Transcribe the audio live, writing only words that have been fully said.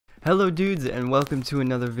Hello dudes, and welcome to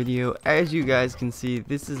another video. As you guys can see,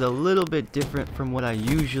 this is a little bit different from what I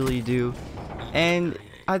usually do, and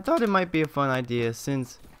I thought it might be a fun idea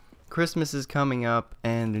since Christmas is coming up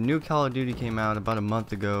and the new Call of Duty came out about a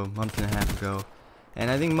month and a half ago,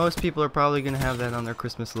 and I think most people are probably going to have that on their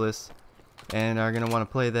Christmas list and are going to want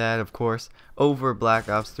to play that, of course, over Black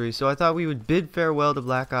Ops 3. So I thought we would bid farewell to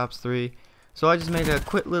Black Ops 3. So I just made a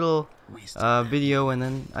quick little video, and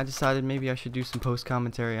then I decided maybe I should do some post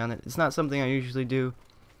commentary on it. It's not something I usually do.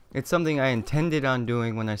 It's something I intended on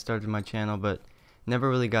doing when I started my channel, but never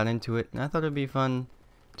really got into it, and I thought it'd be fun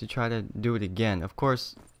to try to do it again. Of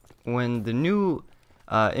course, when the new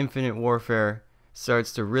Infinite Warfare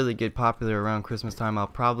starts to really get popular around Christmas time, I'll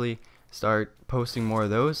probably start posting more of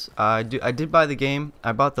those. I did buy the game.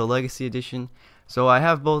 I bought the Legacy Edition, so I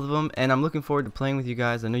have both of them, and I'm looking forward to playing with you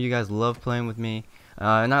guys. I know you guys love playing with me,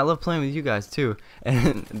 and I love playing with you guys too.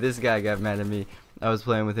 And this guy got mad at me. I was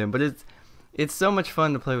playing with him, but it's so much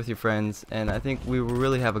fun to play with your friends, and I think we will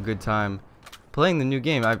really have a good time playing the new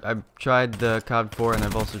game. I've tried the COD 4, and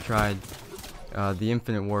I've also tried the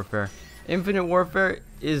Infinite Warfare. Infinite Warfare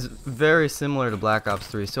is very similar to Black Ops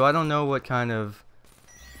 3, so I don't know what kind of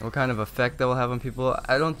effect that will have on people.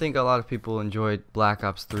 I don't think a lot of people enjoyed Black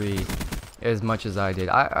Ops 3 as much as I did.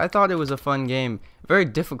 I thought it was a fun game, very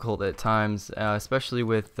difficult at times, especially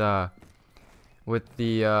with the what's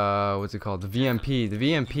it called, the VMP. The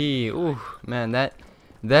VMP, ooh man,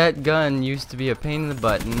 that gun used to be a pain in the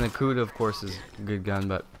butt, and the Kuda of course is a good gun,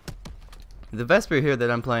 but the Vesper here that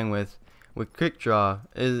I'm playing with Quick Draw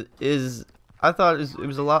is I thought it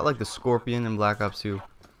was a lot like the Scorpion in Black Ops 2,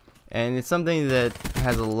 and it's something that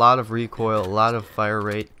has a lot of recoil, a lot of fire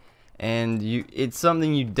rate, and it's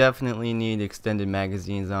something you definitely need extended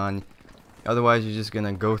magazines on. Otherwise you're just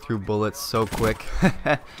gonna go through bullets so quick.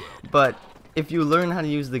 But if you learn how to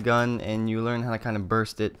use the gun and you learn how to kind of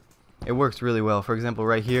burst it, it works really well. For example,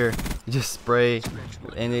 right here, you just spray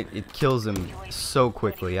and it kills him so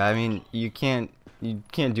quickly. I mean, you can't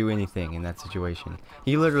do anything in that situation.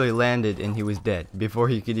 He literally landed and he was dead before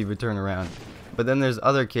he could even turn around. But then there's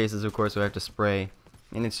other cases, of course, where I have to spray,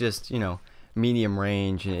 and it's just, you know, medium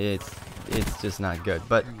range, and it's just not good.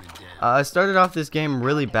 But I started off this game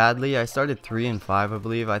really badly. I started 3 and 5, I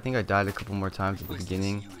believe. I think I died a couple more times at the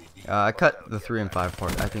beginning. I cut the 3 and 5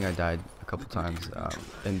 part. I think I died a couple times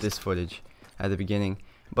in this footage at the beginning.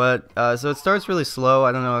 But so it starts really slow.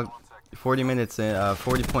 I don't know, 40 minutes in,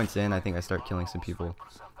 40 points in, I think I start killing some people.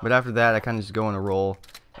 But after that, I kind of just go on a roll.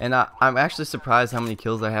 And I'm actually surprised how many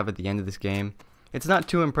kills I have at the end of this game. It's not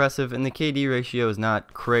too impressive, and the KD ratio is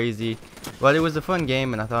not crazy, but it was a fun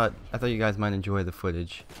game, and I thought you guys might enjoy the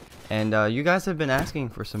footage. And you guys have been asking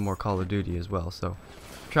for some more Call of Duty as well, so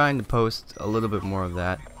I'm trying to post a little bit more of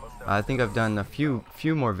that. I think I've done a few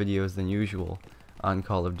more videos than usual on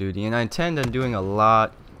Call of Duty, and I intend on doing a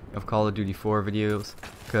lot of Call of Duty 4 videos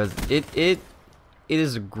because it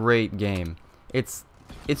is a great game. It's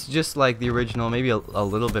just like the original, maybe a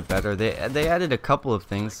little bit better. They added a couple of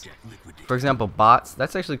things. For example, bots.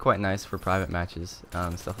 That's actually quite nice for private matches,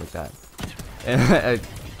 stuff like that. And I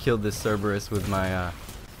killed this Cerberus with my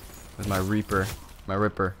Ripper,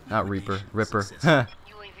 not Reaper, Ripper.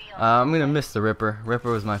 I'm gonna miss the Ripper.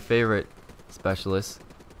 Ripper was my favorite specialist.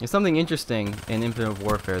 There's something interesting in Infinite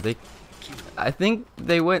Warfare. I think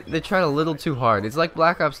they tried a little too hard. It's like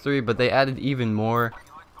Black Ops 3, but they added even more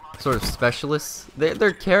sort of specialists.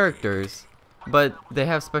 They're characters, but they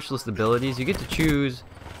have specialist abilities. You get to choose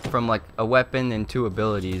from like a weapon and 2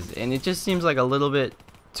 abilities, and it just seems like a little bit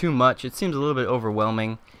too much. It seems a little bit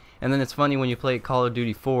overwhelming. And then it's funny when you play Call of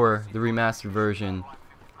Duty 4, the remastered version,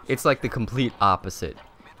 it's like the complete opposite.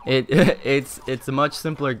 It's a much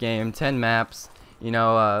simpler game, 10 maps, you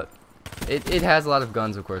know, it has a lot of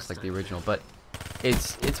guns, of course, like the original, but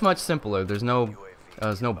it's much simpler. There's no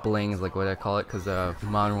blings, like what I call it, because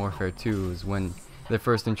Modern Warfare 2 is when they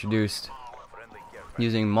first introduced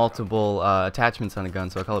using multiple attachments on a gun,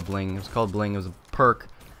 so I call it bling. It was called bling. It was a perk.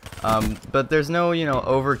 But there's no, you know,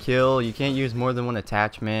 overkill. You can't use more than one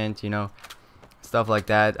attachment, you know, stuff like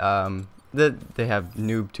that. They have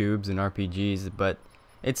noob tubes and RPGs, but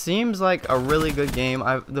it seems like a really good game.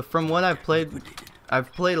 From what I've played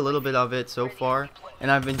a little bit of it so far, and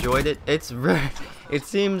I've enjoyed it. It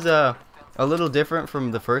seems a little different from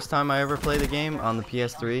the first time I ever played the game on the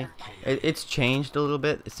PS3. It's changed a little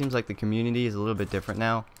bit. It seems like the community is a little bit different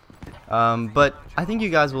now. But I think you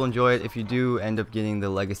guys will enjoy it if you do end up getting the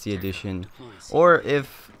Legacy Edition, or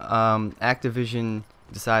if Activision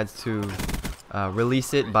decides to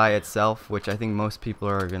release it by itself, which I think most people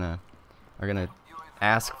are gonna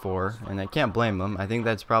ask for, and I can't blame them. I think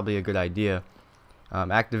that's probably a good idea.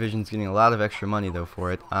 Activision's getting a lot of extra money though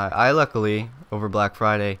for it. I luckily over Black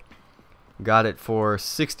Friday got it for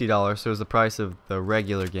 $60, so it was the price of the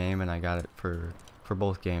regular game, and I got it for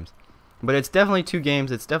both games. But it's definitely 2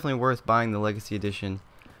 games. It's definitely worth buying the Legacy Edition.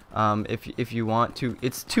 If you want to.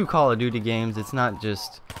 It's 2 Call of Duty games. It's not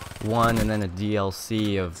just one and then a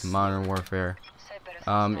DLC of Modern Warfare.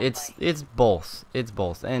 It's both. It's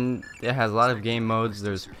both, and it has a lot of game modes.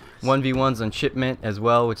 There's 1v1s on Shipment as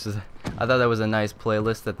well, which is, I thought that was a nice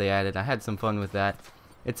playlist that they added. I had some fun with that.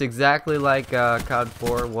 It's exactly like COD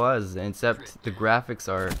 4 was, except the graphics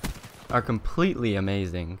are completely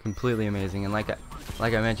amazing, and like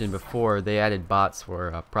I mentioned before, they added bots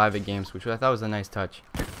for private games, which I thought was a nice touch.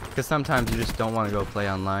 Because sometimes you just don't want to go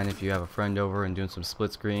play online if you have a friend over and doing some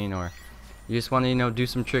split screen, or you just want to, you know, do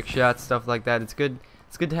some trick shots, stuff like that. It's good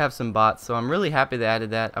to have some bots. So I'm really happy they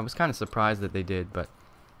added that. I was kind of surprised that they did, but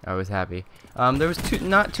I was happy. There was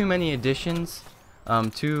not too many additions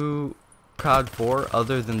to COD 4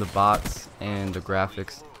 other than the bots and the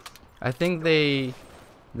graphics. I think they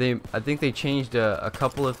changed a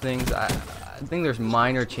couple of things. I think there's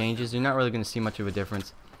minor changes. You're not really going to see much of a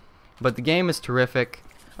difference, but the game is terrific.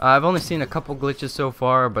 I've only seen a couple glitches so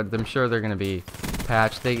far, but I'm sure they're going to be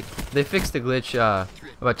patched. They fixed the glitch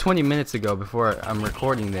about 20 minutes ago before I'm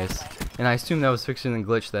recording this, and I assume that was fixing the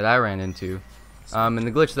glitch that I ran into. And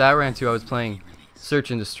the glitch that I ran into, I was playing Search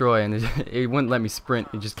and Destroy, and it wouldn't let me sprint.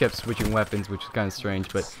 It just kept switching weapons, which is kind of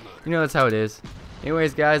strange, but you know, that's how it is.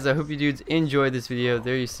 Anyways, guys, I hope you dudes enjoyed this video.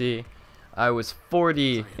 There you see, I was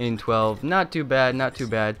 40 in 12. Not too bad, not too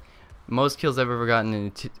bad. Most kills I've ever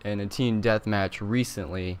gotten in a team deathmatch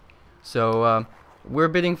recently. So we're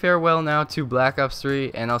bidding farewell now to Black Ops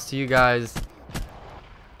 3, and I'll see you guys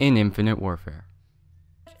in Infinite Warfare.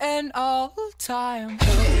 And all time.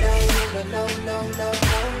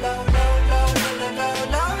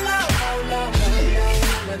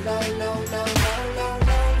 No.